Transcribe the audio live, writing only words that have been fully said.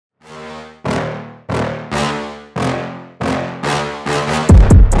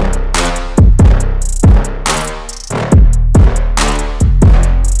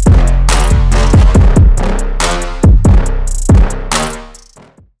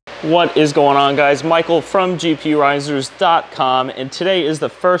What is going on, guys? Michael from GPURisers.com, and today is the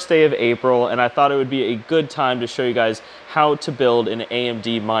first day of April, and I thought it would be a good time to show you guys how to build an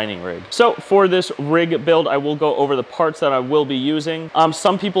AMD mining rig. So for this rig build, I will go over the parts that I will be using.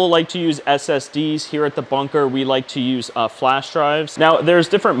 Some people like to use SSDs. Here at the bunker, we like to use flash drives. Now, there's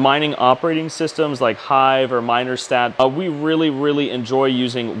different mining operating systems like Hive or MinerStat. We really enjoy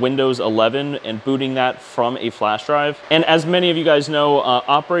using Windows 11 and booting that from a flash drive. And as many of you guys know,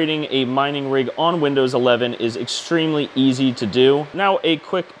 operating a mining rig on Windows 11 is extremely easy to do. Now, a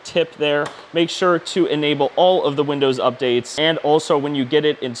quick tip there, make sure to enable all of the Windows updates, and also when you get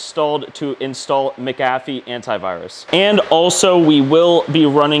it installed, to install McAfee antivirus. And also, we will be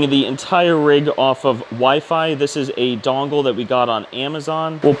running the entire rig off of Wi-Fi. This is a dongle that we got on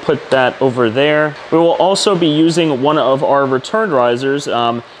Amazon. We'll put that over there. We will also be using one of our returned risers.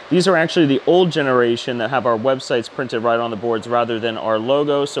 These are actually the old generation that have our websites printed right on the boards rather than our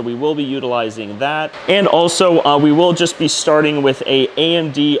logo, so we will be utilizing that. And also, we will just be starting with a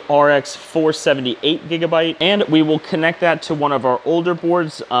AMD RX 478 gigabyte, and we will connect that to one of our older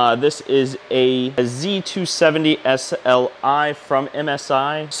boards. This is a Z270 SLI from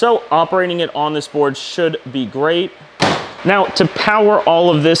MSI. So operating it on this board should be great. Now, to power all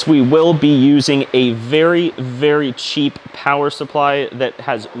of this, we will be using a very cheap power supply that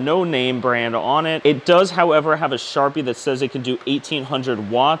has no name brand on it. It does, however, have a Sharpie that says it can do 1800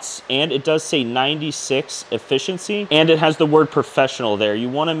 watts, and it does say 96 efficiency, and it has the word professional there. You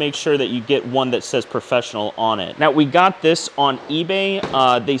want to make sure that you get one that says professional on it. Now, we got this on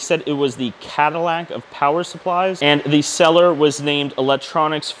eBay. They said it was the Cadillac of power supplies, and the seller was named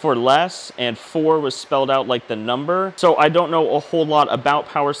Electronics for Less, and 4 was spelled out like the number. So I don't know a whole lot about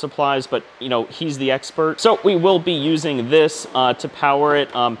power supplies, but you know, he's the expert. So we will be using this to power it.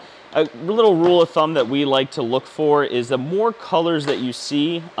 A little rule of thumb that we like to look for is the more colors that you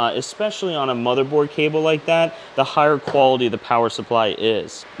see, especially on a motherboard cable like that, the higher quality the power supply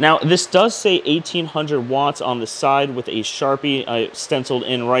is. Now, this does say 1800 watts on the side with a Sharpie stenciled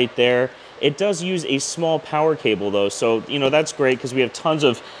in right there. It does use a small power cable though, so you know, that's great because we have tons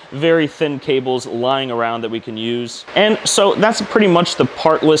of very thin cables lying around that we can use. And so that's pretty much the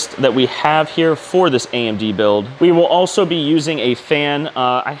part list that we have here for this AMD build. We will also be using a fan.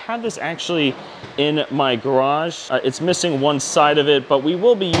 I had this actually in my garage. It's missing one side of it, but we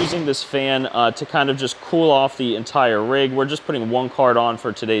will be using this fan to kind of just cool off the entire rig. We're just putting one card on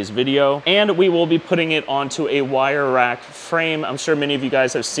for today's video, and we will be putting it onto a wire rack frame. I'm sure many of you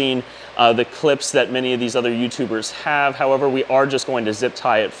guys have seen the clips that many of these other YouTubers have. However, we are just going to zip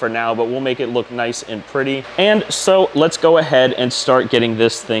tie it for now, but we'll make it look nice and pretty. And so let's go ahead and start getting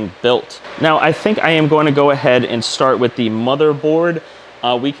this thing built. Now, I think I am going to go ahead and start with the motherboard.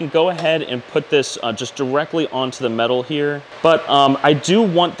 We can go ahead and put this just directly onto the metal here. But I do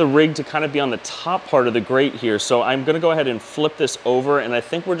want the rig to kind of be on the top part of the grate here. So I'm gonna go ahead and flip this over, and I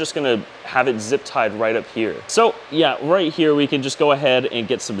think we're just gonna have it zip tied right up here. So yeah, right here, we can just go ahead and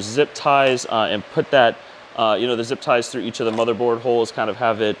get some zip ties and put that, you know, the zip ties through each of the motherboard holes, kind of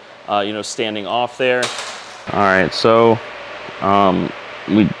have it, you know, standing off there. All right, so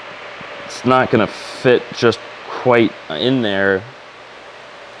it's not gonna fit just quite in there.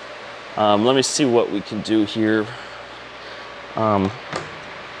 Let me see what we can do here.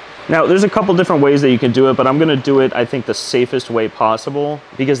 Now, there's a couple different ways that you can do it, but I'm gonna do it, I think, the safest way possible,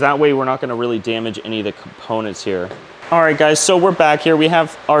 because that way we're not gonna really damage any of the components here. All right, guys, so we're back here. We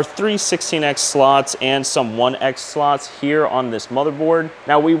have our 3 16X slots and some 1X slots here on this motherboard.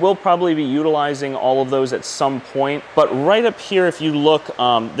 Now, we will probably be utilizing all of those at some point, but right up here, if you look,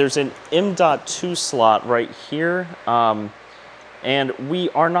 there's an M.2 slot right here. And we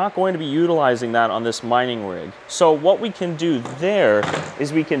are not going to be utilizing that on this mining rig. So what we can do there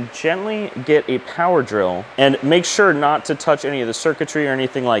is we can gently get a power drill and make sure not to touch any of the circuitry or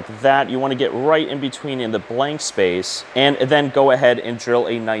anything like that. You want to get right in between in the blank space, and then go ahead and drill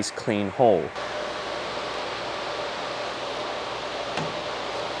a nice clean hole.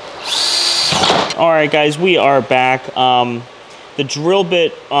 All right, guys, we are back. The drill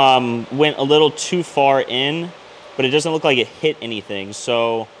bit went a little too far in, but it doesn't look like it hit anything,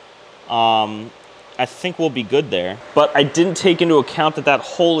 so I think we'll be good there. But I didn't take into account that that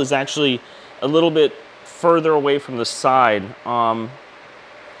hole is actually a little bit further away from the side.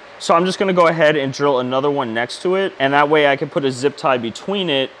 So I'm just gonna go ahead and drill another one next to it, and that way I can put a zip tie between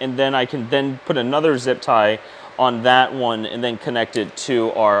it, and then I can then put another zip tie on that one and then connect it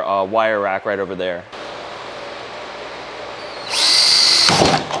to our wire rack right over there.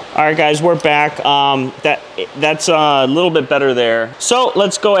 All right, guys, we're back. That's a little bit better there. So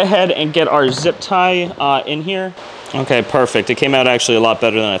let's go ahead and get our zip tie in here. Okay, perfect. It came out actually a lot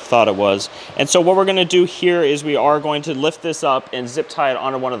better than I thought it was. And so what we're gonna do here is we are going to lift this up and zip tie it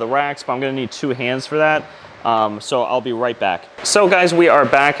onto one of the racks, but I'm gonna need 2 hands for that. So I'll be right back. So guys, we are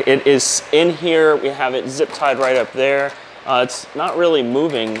back. It is in here. We have it zip tied right up there. It's not really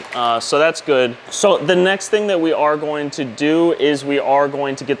moving, so that's good. So the next thing that we are going to do is we are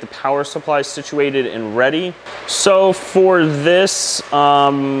going to get the power supply situated and ready. So for this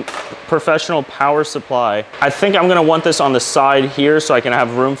professional power supply, I think I'm gonna want this on the side here so I can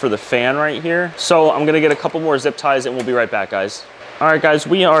have room for the fan right here. So I'm gonna get a couple more zip ties and we'll be right back, guys. All right, guys,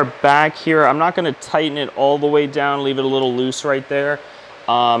 we are back here. I'm not gonna tighten it all the way down, leave it a little loose right there.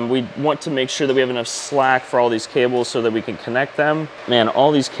 We want to make sure that we have enough slack for all these cables so that we can connect them. Man,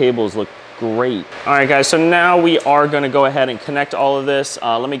 all these cables look great. All right, guys, so now we are gonna go ahead and connect all of this.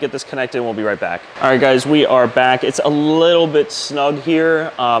 Let me get this connected and we'll be right back. All right, guys, we are back. It's a little bit snug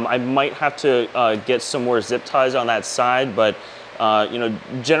here. I might have to get some more zip ties on that side, but you know,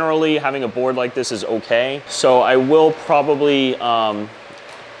 generally having a board like this is okay. So I will probably, I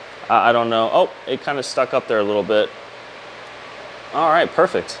don't know. Oh, it kind of stuck up there a little bit. All right,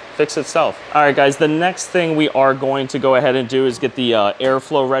 perfect. Fix itself. All right, guys, the next thing we are going to go ahead and do is get the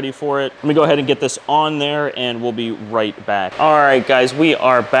airflow ready for it. Let me go ahead and get this on there and we'll be right back. All right, guys, we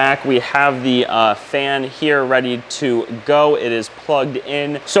are back. We have the fan here ready to go. It is plugged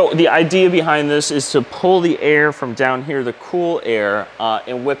in. So the idea behind this is to pull the air from down here, the cool air,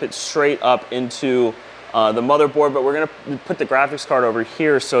 and whip it straight up into the motherboard, but we're gonna put the graphics card over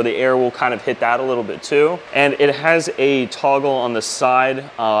here so the air will kind of hit that a little bit too. And it has a toggle on the side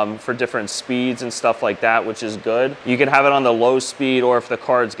for different speeds and stuff like that, which is good. You can have it on the low speed, or if the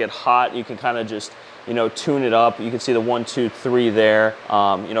cards get hot, you can kind of just, you know, tune it up. You can see the 1, 2, 3 there,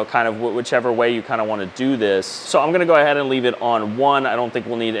 you know, kind of whichever way you kind of want to do this. So I'm gonna go ahead and leave it on 1. I don't think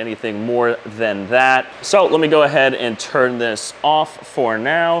we'll need anything more than that. So let me go ahead and turn this off for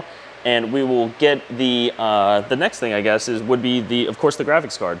now. And we will get the next thing, I guess, would be of course, the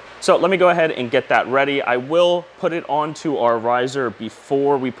graphics card. So let me go ahead and get that ready. I will put it onto our riser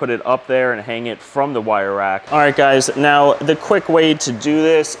before we put it up there and hang it from the wire rack. All right, guys, now the quick way to do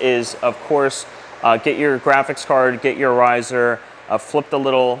this is, of course, get your graphics card, get your riser, flip the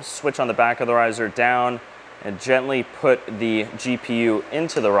little switch on the back of the riser down, and gently put the GPU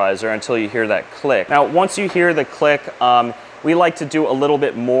into the riser until you hear that click. Now, once you hear the click, we like to do a little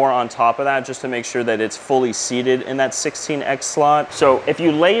bit more on top of that just to make sure that it's fully seated in that 16X slot. So if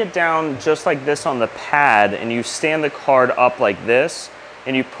you lay it down just like this on the pad and you stand the card up like this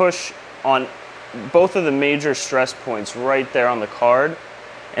and you push on both of the major stress points right there on the card,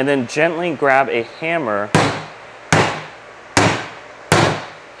 and then gently grab a hammer,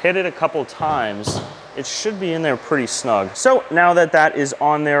 hit it a couple times, it should be in there pretty snug. So now that that is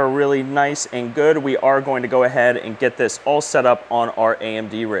on there really nice and good, we are going to go ahead and get this all set up on our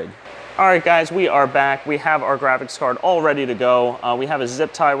AMD rig. All right, guys, we are back. We have our graphics card all ready to go. We have a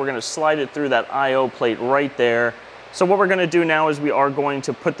zip tie. We're gonna slide it through that IO plate right there. So what we're gonna do now is we are going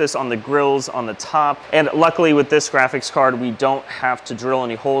to put this on the grills on the top. And luckily with this graphics card, we don't have to drill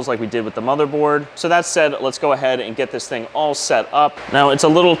any holes like we did with the motherboard. So that said, let's go ahead and get this thing all set up. Now it's a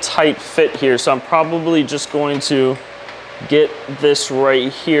little tight fit here, so I'm probably just going to get this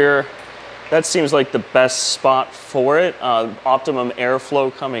right here. That seems like the best spot for it. Optimum airflow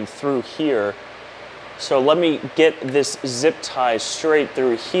coming through here. So let me get this zip tie straight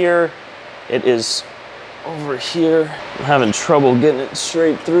through here. It is over here. I'm having trouble getting it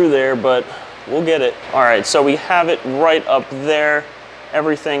straight through there, but we'll get it. All right, so we have it right up there.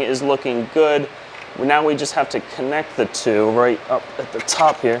 Everything is looking good. Now we just have to connect the two right up at the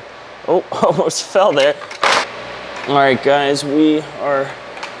top here. Oh, almost fell there. All right, guys, we are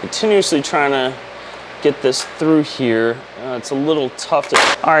continuously trying to get this through here. It's a little tough to...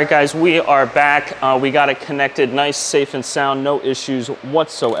 All right, guys, we are back. We got it connected, nice, safe and sound, no issues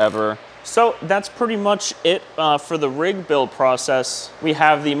whatsoever. So that's pretty much it for the rig build process. We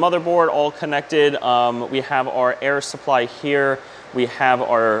have the motherboard all connected. We have our air supply here. We have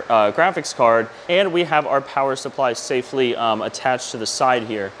our graphics card, and we have our power supply safely attached to the side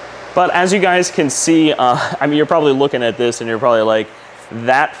here. But as you guys can see, I mean, you're probably looking at this and you're probably like,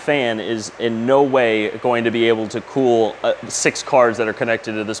 that fan is in no way going to be able to cool 6 cards that are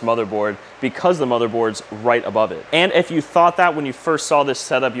connected to this motherboard because the motherboard's right above it. And if you thought that when you first saw this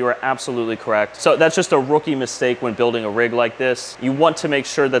setup, you are absolutely correct. So that's just a rookie mistake when building a rig like this. You want to make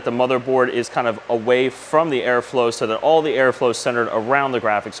sure that the motherboard is kind of away from the airflow so that all the airflow is centered around the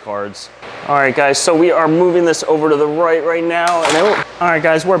graphics cards. All right, guys, so we are moving this over to the right now. And then all right,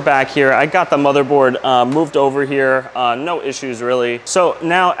 guys, we're back here. I got the motherboard moved over here. No issues, really. So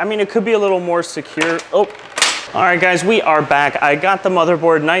now, I mean, it could be a little more secure. Oh, All right, guys, we are back. I got the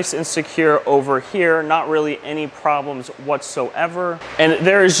motherboard nice and secure over here. Not really any problems whatsoever. And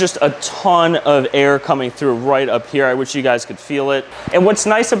there is just a ton of air coming through right up here. I wish you guys could feel it. And what's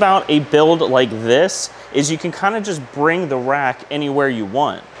nice about a build like this is you can kind of just bring the rack anywhere you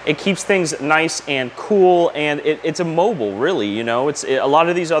want. It keeps things nice and cool, and it's immobile, really, you know? A lot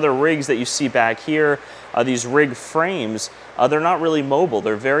of these other rigs that you see back here, these rig frames, they're not really mobile.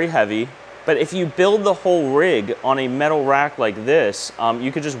 They're very heavy. But if you build the whole rig on a metal rack like this,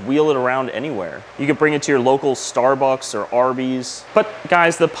 you could just wheel it around anywhere. You could bring it to your local Starbucks or Arby's. But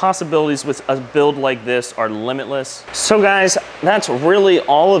guys, the possibilities with a build like this are limitless. So guys, that's really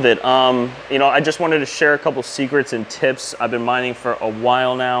all of it. You know, I just wanted to share a couple secrets and tips. I've been mining for a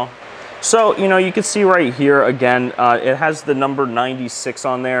while now. So, you know, you can see right here, again, it has the number 96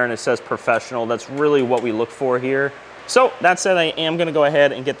 on there and it says professional. That's really what we look for here. So that said, I am gonna go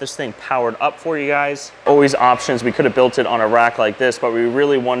ahead and get this thing powered up for you guys. Always options. We could have built it on a rack like this, but we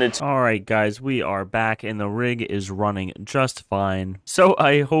really wanted to. All right, guys, we are back and the rig is running just fine. So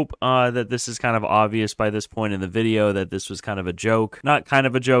I hope that this is kind of obvious by this point in the video that this was kind of a joke. Not kind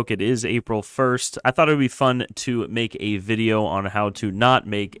of a joke, it is April 1st. I thought it would be fun to make a video on how to not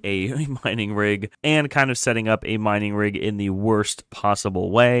make a mining rig and kind of setting up a mining rig in the worst possible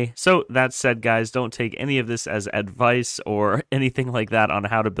way. So that said, guys, don't take any of this as advice or anything like that on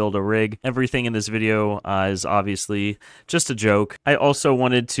how to build a rig. Everything in this video is obviously just a joke. I also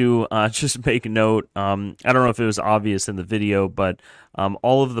wanted to just make note, I don't know if it was obvious in the video, but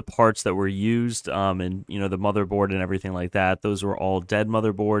all of the parts that were used and, you know, the motherboard and everything like that, those were all dead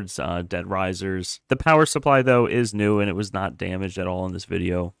motherboards, dead risers. The power supply, though, is new and it was not damaged at all in this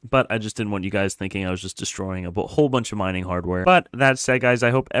video. But I just didn't want you guys thinking I was just destroying a whole bunch of mining hardware. But that said, guys,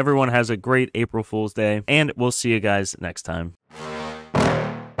 I hope everyone has a great April Fool's Day, and we'll see you guys next time.